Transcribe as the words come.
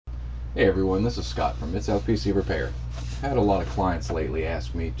Hey everyone, this is Scott from Mid-South PC Repair. I've had a lot of clients lately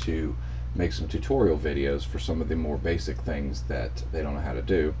ask me to make some tutorial videos for some of the more basic things that they don't know how to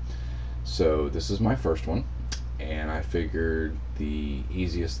do. So this is my first one, and I figured the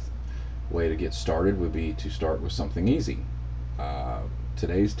easiest way to get started would be to start with something easy.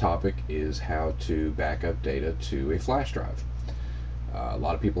 Today's topic is how to back up data to a flash drive. A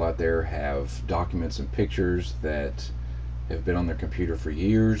lot of people out there have documents and pictures that have been on their computer for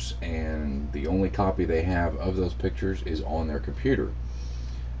years, and the only copy they have of those pictures is on their computer.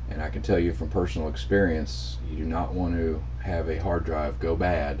 And I can tell you from personal experience, you do not want to have a hard drive go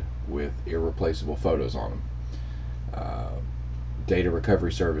bad with irreplaceable photos on them. Data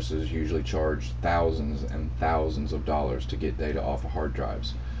recovery services usually charge thousands and thousands of dollars to get data off of hard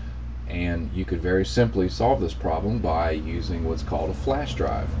drives. And you could very simply solve this problem by using what's called a flash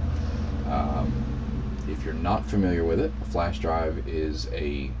drive. If you're not familiar with it, a flash drive is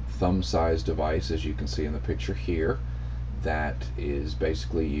a thumb-sized device, as you can see in the picture here, that is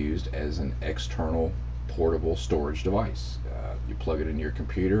basically used as an external portable storage device. You plug it into your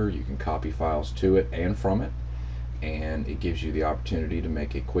computer, you can copy files to it and from it, and it gives you the opportunity to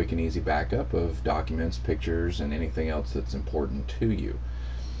make a quick and easy backup of documents, pictures, and anything else that's important to you.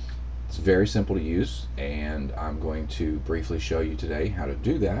 It's very simple to use, and I'm going to briefly show you today how to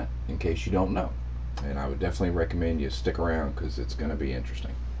do that in case you don't know. And I would definitely recommend you stick around because it's going to be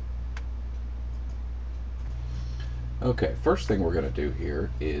interesting. Okay, first thing we're going to do here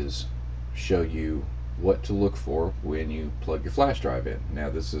is show you what to look for when you plug your flash drive in.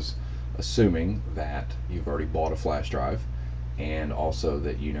 Now this is assuming that you've already bought a flash drive and also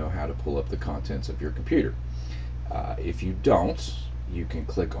that you know how to pull up the contents of your computer. If you don't, you can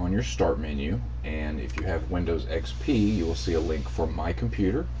click on your start menu, and if you have Windows XP you will see a link for My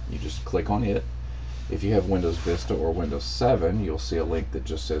Computer. You just click on it. If you have Windows Vista or Windows 7, you'll see a link that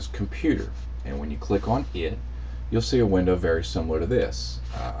just says Computer, and when you click on it, you'll see a window very similar to this.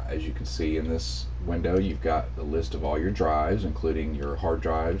 As you can see in this window, you've got a list of all your drives, including your hard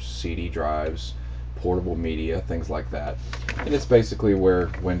drives, CD drives, portable media, things like that. And it's basically where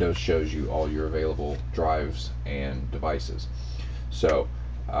Windows shows you all your available drives and devices. So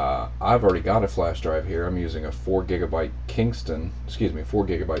I've already got a flash drive here. I'm using a 4 gigabyte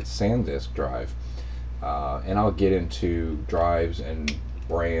SanDisk drive. And I'll get into drives and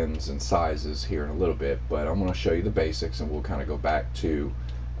brands and sizes here in a little bit, but I'm going to show you the basics, and we'll kind of go back to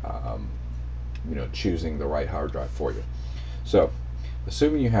choosing the right hard drive for you. So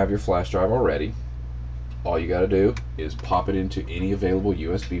assuming you have your flash drive already, all you got to do is pop it into any available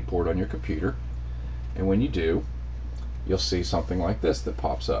USB port on your computer, and when you do, you'll see something like this that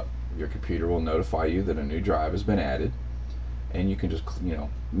pops up. Your computer will notify you that a new drive has been added, and you can just,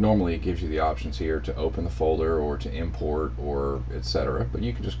 normally it gives you the options here to open the folder or to import or etc., but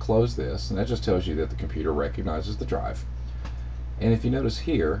you can just close this, and that just tells you that the computer recognizes the drive. And if you notice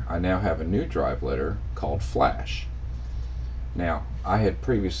here, I now have a new drive letter called flash. Now I had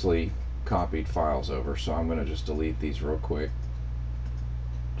previously copied files over, so I'm going to just delete these real quick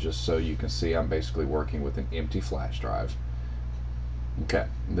just so you can see I'm basically working with an empty flash drive. Okay,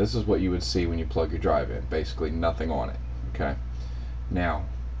 this is what you would see when you plug your drive in, basically nothing on it. Okay, now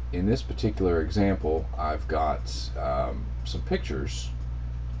in this particular example I've got some pictures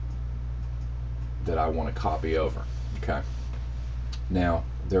that I want to copy over. Okay, now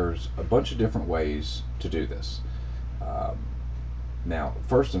there's a bunch of different ways to do this. Now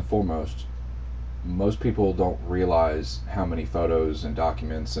first and foremost, most people don't realize how many photos and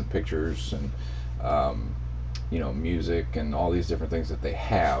documents and pictures and music and all these different things that they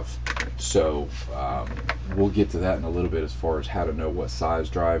have. So we'll get to that in a little bit as far as how to know what size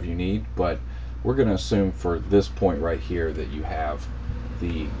drive you need, but we're going to assume for this point right here that you have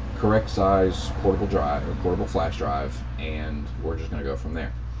the correct size portable drive or portable flash drive, and we're just going to go from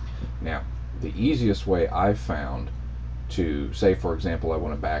there. Now the easiest way I've found to, say for example I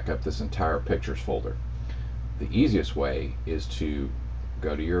want to back up this entire pictures folder, the easiest way is to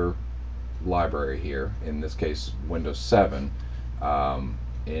go to your library here, in this case Windows 7.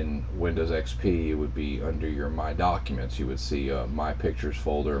 In Windows XP it would be under your My Documents. You would see My Pictures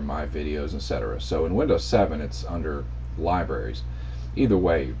folder, My Videos, etc. So in Windows 7 it's under Libraries. Either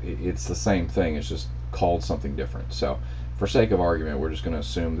way, it's the same thing, it's just called something different. So for sake of argument, we're just going to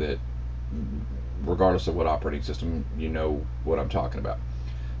assume that regardless of what operating system, you know what I'm talking about.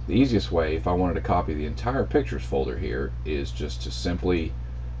 The easiest way, if I wanted to copy the entire pictures folder here, is just to simply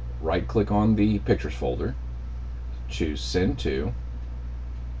right click on the pictures folder, choose send to,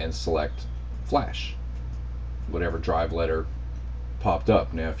 and select flash, whatever drive letter popped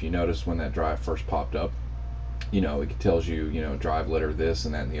up. Now if you notice when that drive first popped up, It tells you, drive letter this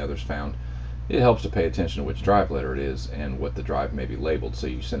and that and the others found. It helps to pay attention to which drive letter it is and what the drive may be labeled so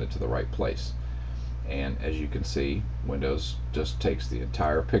you send it to the right place. And as you can see, Windows just takes the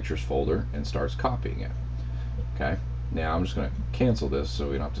entire pictures folder and starts copying it. Okay, now I'm just going to cancel this so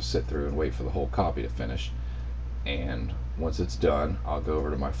we don't have to sit through and wait for the whole copy to finish. And once it's done, I'll go over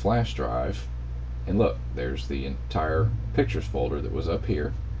to my flash drive, and look, there's the entire pictures folder that was up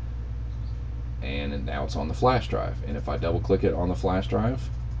here, and now it's on the flash drive. And if I double click it on the flash drive,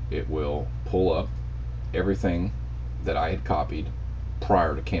 it will pull up everything that I had copied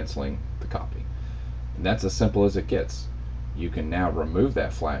prior to canceling the copy. And that's as simple as it gets. You can now remove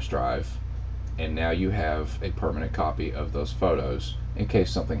that flash drive, and now you have a permanent copy of those photos in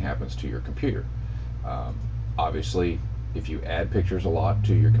case something happens to your computer. Obviously, if you add pictures a lot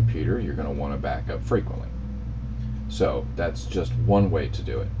to your computer, you're going to want to back up frequently. So that's just one way to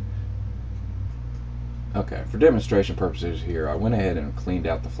do it. Okay, for demonstration purposes here, I went ahead and cleaned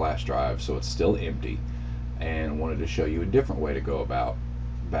out the flash drive so it's still empty, and wanted to show you a different way to go about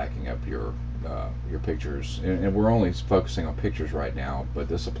backing up your pictures. And we're only focusing on pictures right now, but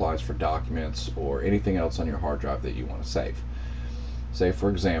this applies for documents or anything else on your hard drive that you want to save. Say, for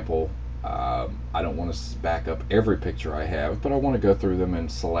example, I don't want to back up every picture I have, but I want to go through them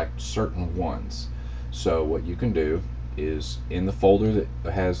and select certain ones. So what you can do is, in the folder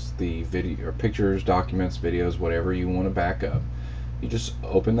that has the video or pictures, documents, videos, whatever you want to back up, you just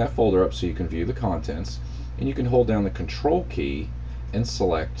open that folder up so you can view the contents, and you can hold down the control key and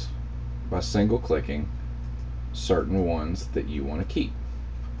select by single clicking certain ones that you want to keep.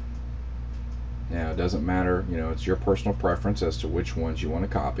 Now it doesn't matter, it's your personal preference as to which ones you want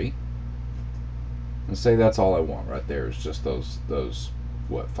to copy. And say that's all I want right there, is just those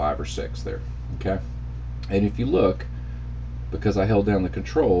what, 5 or 6 there. Okay, and if you look, because I held down the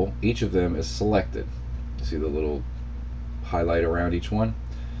control, each of them is selected. You see the little highlight around each one?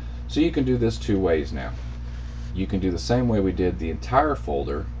 So you can do this 2 ways now. You can do the same way we did the entire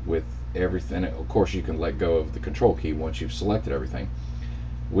folder with everything. Of course, you can let go of the control key once you've selected everything.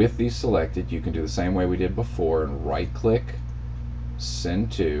 With these selected, you can do the same way we did before and right click,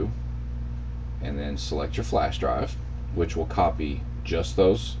 send to, and then select your flash drive, which will copy just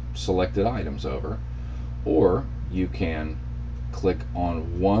those selected items over. Or you can click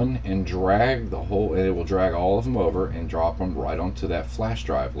on one and drag the whole, and it will drag all of them over and drop them right onto that flash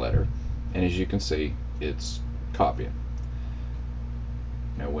drive letter. And as you can see, it's copying.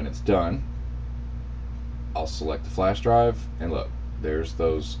 Now when it's done, I'll select the flash drive, and look, there's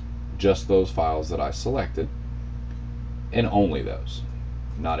just those files that I selected, and only those.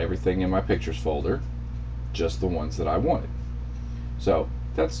 Not everything in my pictures folder, just the ones that I wanted. So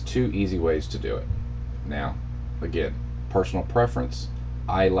that's 2 easy ways to do it. Now, again, personal preference.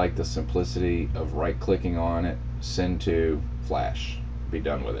 I like the simplicity of right clicking on it, send to, flash, be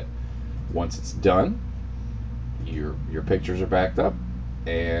done with it. Once it's done, your pictures are backed up,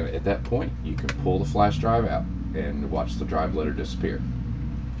 and at that point you can pull the flash drive out and watch the drive letter disappear.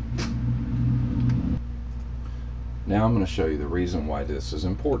 Now I'm going to show you the reason why this is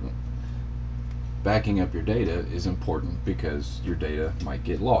important. Backing up your data is important because your data might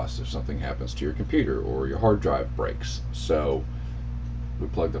get lost if something happens to your computer or your hard drive breaks. So we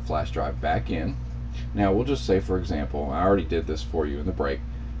plug the flash drive back in. Now we'll just say, for example, I already did this for you in the break,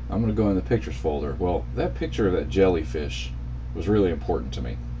 I'm going to go in the pictures folder. Well, that picture of that jellyfish was really important to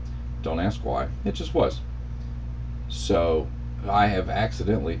me. Don't ask why, it just was. So I have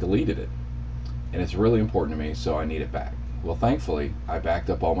accidentally deleted it, and it's really important to me, so I need it back. Well, thankfully I backed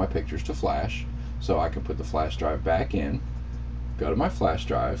up all my pictures to flash, so I can put the flash drive back in, go to my flash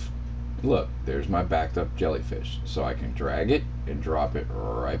drive, and look, there's my backed up jellyfish. So I can drag it and drop it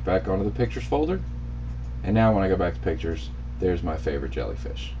right back onto the pictures folder, and now when I go back to pictures, there's my favorite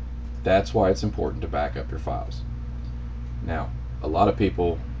jellyfish. That's why it's important to back up your files. Now, a lot of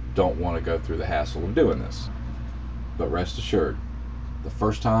people don't want to go through the hassle of doing this, but rest assured, the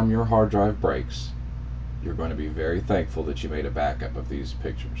first time your hard drive breaks, you're going to be very thankful that you made a backup of these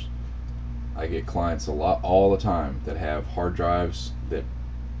pictures. I get clients all the time that have hard drives that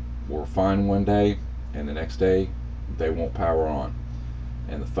were fine one day, and the next day they won't power on,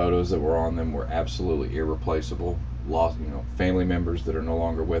 and the photos that were on them were absolutely irreplaceable. Lost, family members that are no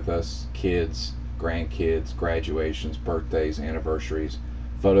longer with us, kids, grandkids, graduations, birthdays, anniversaries,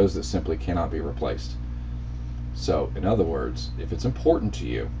 photos that simply cannot be replaced. So in other words, if it's important to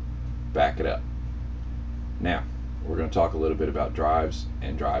you, back it up. Now we're going to talk a little bit about drives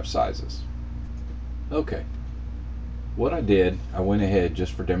and drive sizes. Okay, what I did, I went ahead,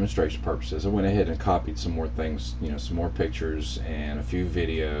 just for demonstration purposes, I went ahead and copied some more things, some more pictures and a few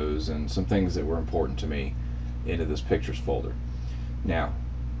videos and some things that were important to me, into this pictures folder. Now,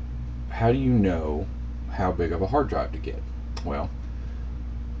 how do you know how big of a hard drive to get? Well,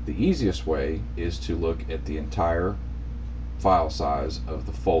 the easiest way is to look at the entire file size of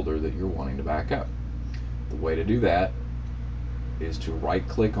the folder that you're wanting to back up. The way to do that is to right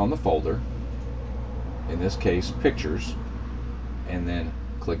click on the folder, in this case pictures, and then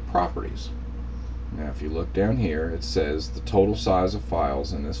click properties. Now if you look down here, it says the total size of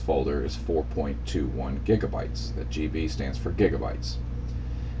files in this folder is 4.21 gigabytes. That GB stands for gigabytes.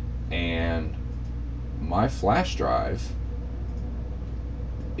 And my flash drive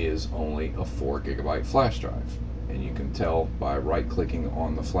is only a 4 gigabyte flash drive. And you can tell by right clicking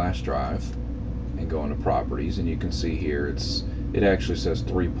on the flash drive and going to properties, and you can see here it actually says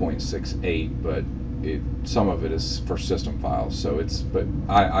 3.68, but some of it is for system files, so but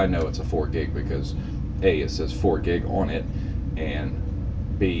I know it's a 4 gig because A, it says 4 gig on it, and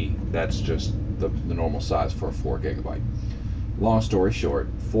B, that's just the normal size for a 4 gigabyte. Long story short,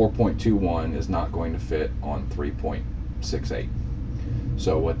 4.21 is not going to fit on 3.68.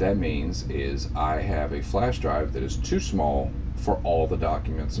 So what that means is I have a flash drive that is too small for all the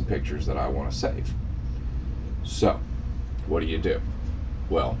documents and pictures that I want to save. So what do?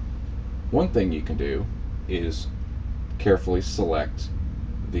 Well, one thing you can do is carefully select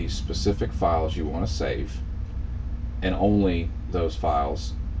the specific files you want to save, and only those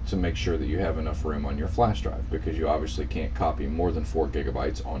files, to make sure that you have enough room on your flash drive, because you obviously can't copy more than 4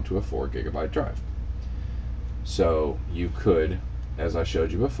 gigabytes onto a 4 gigabyte drive. So you could, as I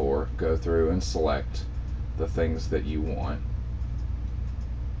showed you before, go through and select the things that you want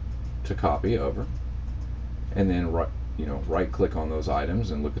to copy over, and then right click on those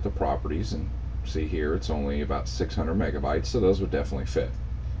items and look at the properties, and see here it's only about 600 megabytes, so those would definitely fit.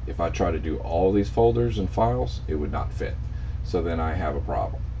 If I try to do all these folders and files, it would not fit. So then I have a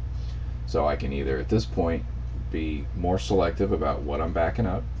problem. So I can either at this point be more selective about what I'm backing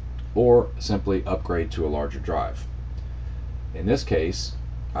up, or simply upgrade to a larger drive. In this case,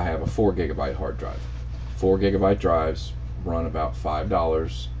 I have a 4 gigabyte hard drive. 4 gigabyte drives run about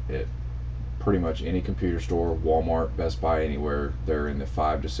 $5 at pretty much any computer store, Walmart, Best Buy, anywhere. They're in the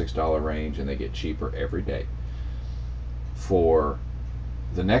 $5 to $6 range, and they get cheaper every day. For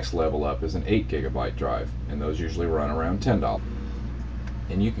the next level up is an 8 gigabyte drive, and those usually run around $10.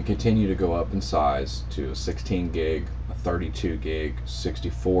 And you can continue to go up in size to a 16 gig, a 32 gig,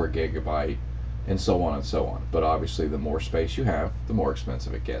 64 gigabyte, and so on and so on. But obviously the more space you have, the more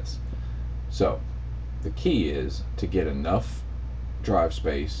expensive it gets. So the key is to get enough drive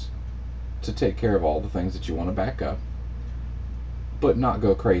space to take care of all the things that you want to back up, but not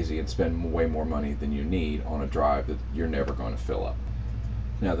go crazy and spend way more money than you need on a drive that you're never going to fill up.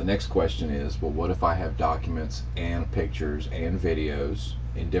 Now the next question is, well, what if I have documents and pictures and videos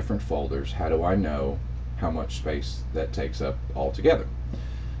in different folders? How do I know how much space that takes up altogether?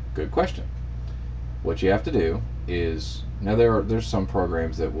 Good question. What you have to do is, now there's some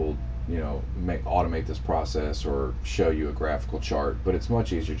programs that will automate this process or show you a graphical chart, but it's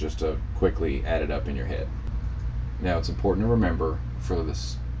much easier just to quickly add it up in your head. Now it's important to remember for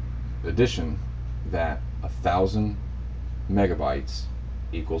this addition that 1,000 megabytes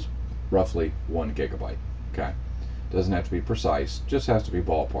equals roughly 1 gigabyte. Okay, doesn't have to be precise, just has to be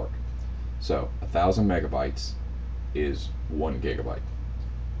ballpark. So 1,000 megabytes is 1 gigabyte.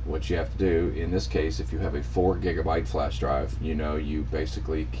 What you have to do in this case, if you have a 4 gigabyte flash drive, you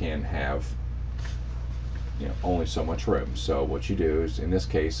basically can have only so much room. So what you do is, in this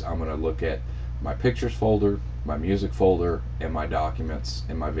case, I'm going to look at my pictures folder, my music folder, and my documents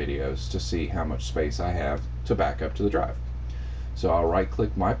and my videos to see how much space I have to back up to the drive. So I'll right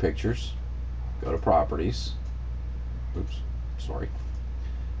click my pictures, go to properties. Oops, sorry.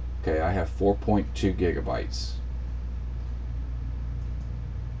 Okay, I have 4.2 gigabytes.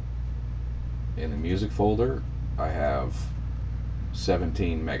 In the music folder, I have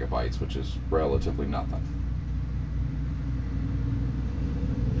 17 megabytes, which is relatively nothing.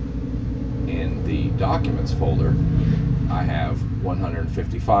 In the documents folder, I have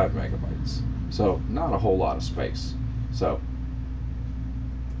 155 megabytes. So not a whole lot of space. So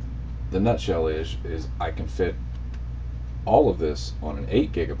the nutshell is I can fit all of this on an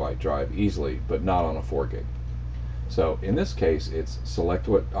 8 gigabyte drive easily, but not on a 4 gig. So in this case, it's select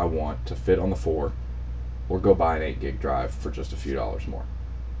what I want to fit on the 4, or go buy an 8 gig drive for just a few dollars more.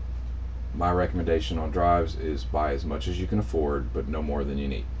 My recommendation on drives is buy as much as you can afford, but no more than you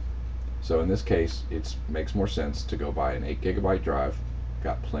need. So in this case, it makes more sense to go buy an 8 gigabyte drive.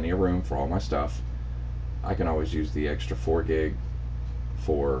 Got plenty of room for all my stuff. I can always use the extra 4 gig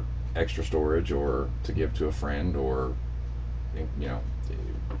for extra storage, or to give to a friend, or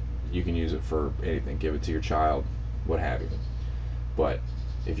you can use it for anything. Give it to your child, what have you. But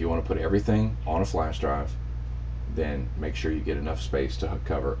if you want to put everything on a flash drive, then make sure you get enough space to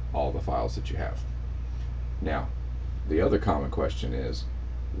cover all the files that you have. Now, the other common question is,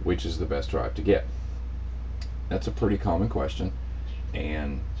 which is the best drive to get? That's a pretty common question,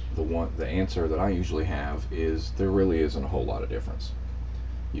 and the answer that I usually have is there really isn't a whole lot of difference.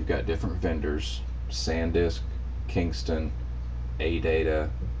 You've got different vendors, SanDisk, Kingston, ADATA,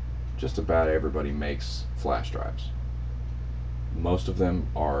 just about everybody makes flash drives. Most of them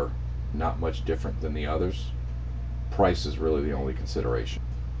are not much different than the others. Price is really the only consideration.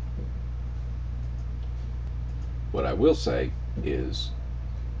 What I will say is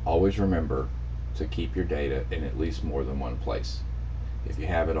always remember to keep your data in at least more than one place. If you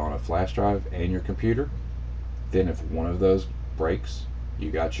have it on a flash drive and your computer, then if one of those breaks,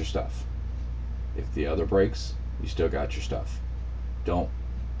 you got your stuff. If the other breaks, you still got your stuff. Don't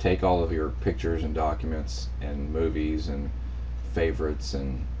take all of your pictures and documents and movies and favorites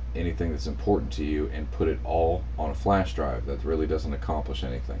and anything that's important to you and put it all on a flash drive. That really doesn't accomplish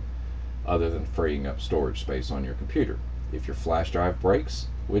anything other than freeing up storage space on your computer. If your flash drive breaks,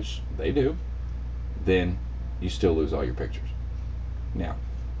 which they do, then you still lose all your pictures. Now,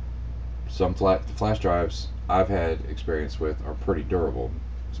 some flash drives I've had experience with are pretty durable.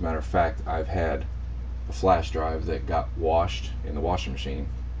 As a matter of fact, I've had a flash drive that got washed in the washing machine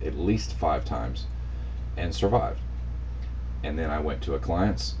at least 5 times and survived. And then I went to a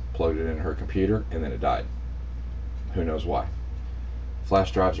client's, plugged it in her computer, and then it died. Who knows why?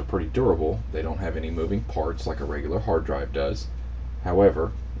 Flash drives are pretty durable. They don't have any moving parts like a regular hard drive does.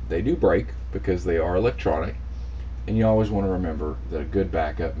 However, they do break because they are electronic, and you always want to remember that a good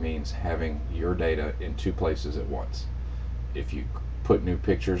backup means having your data in 2 places at once. If you put new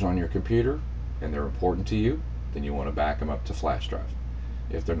pictures on your computer and they're important to you, then you want to back them up to flash drive.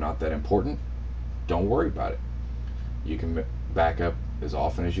 If they're not that important, don't worry about it. You can back up as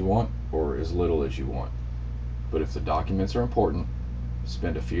often as you want or as little as you want. But if the documents are important,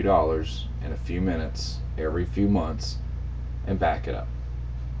 spend a few dollars and a few minutes every few months and back it up.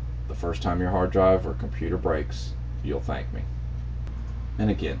 The first time your hard drive or computer breaks, you'll thank me.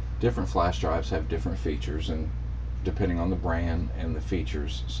 And again, different flash drives have different features, and depending on the brand and the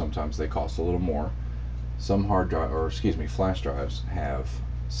features, sometimes they cost a little more. Some flash drives have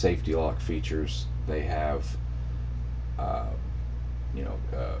safety lock features. They have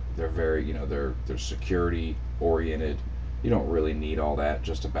they're very, they're security oriented. You don't really need all that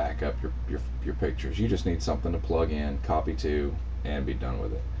just to back up your pictures. You just need something to plug in, copy to, and be done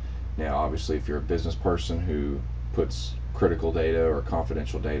with it. Now, obviously, if you're a business person who puts critical data or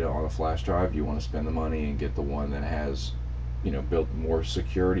confidential data on a flash drive, you want to spend the money and get the one that has, built more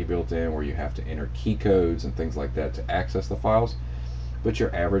security built in, where you have to enter key codes and things like that to access the files. But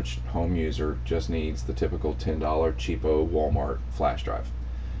your average home user just needs the typical $10 cheapo Walmart flash drive.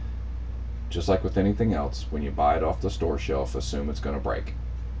 Just like with anything else, when you buy it off the store shelf, assume it's going to break.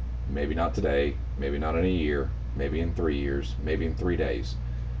 Maybe not today, maybe not in a year, maybe in 3 years, maybe in 3 days.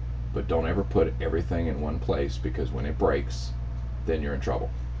 But don't ever put everything in one place, because when it breaks, then you're in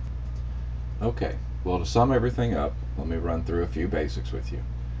trouble. Okay, well, to sum everything up, let me run through a few basics with you.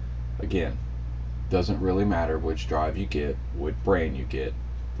 Again, doesn't really matter which drive you get, what brand you get.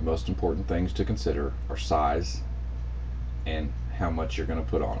 The most important things to consider are size and how much you're going to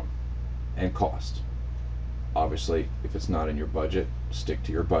put on them, and cost. Obviously, if it's not in your budget, stick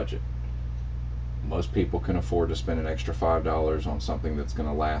to your budget. Most people can afford to spend an extra $5 on something that's going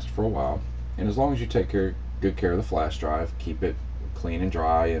to last for a while, and as long as you take good care of the flash drive, keep it clean and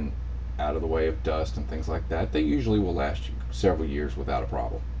dry and out of the way of dust and things like that, they usually will last you several years without a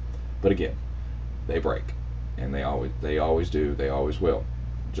problem. But again, they break, and they always do, they always will.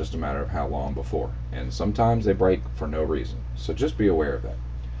 Just a matter of how long before, and sometimes they break for no reason. So just be aware of that,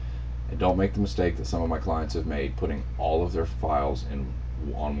 and don't make the mistake that some of my clients have made, putting all of their files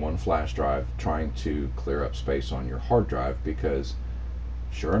on one flash drive, trying to clear up space on your hard drive, because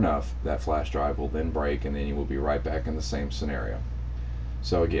sure enough, that flash drive will then break, and then you will be right back in the same scenario.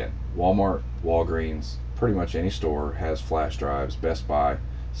 So again, Walmart, Walgreens, pretty much any store has flash drives. Best Buy.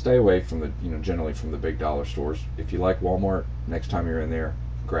 Stay away from the, generally from the big dollar stores. If you like Walmart, next time you're in there,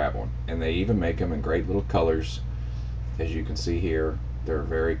 grab one. And they even make them in great little colors. As you can see here, they're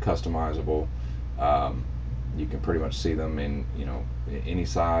very customizable. You can pretty much see them in, any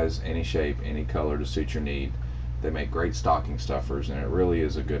size, any shape, any color to suit your need. They make great stocking stuffers, and it really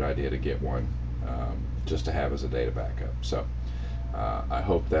is a good idea to get one just to have as a data backup. So I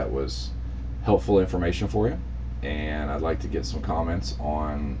hope that was helpful information for you, and I'd like to get some comments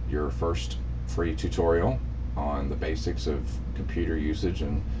on your first free tutorial on the basics of computer usage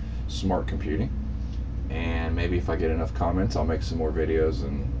and smart computing. And maybe if I get enough comments, I'll make some more videos,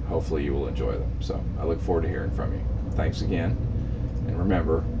 and hopefully you will enjoy them. So I look forward to hearing from you. Thanks again. And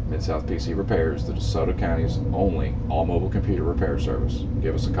remember, Mid-South PC Repair is the DeSoto County's only all-mobile computer repair service.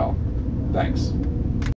 Give us a call. Thanks.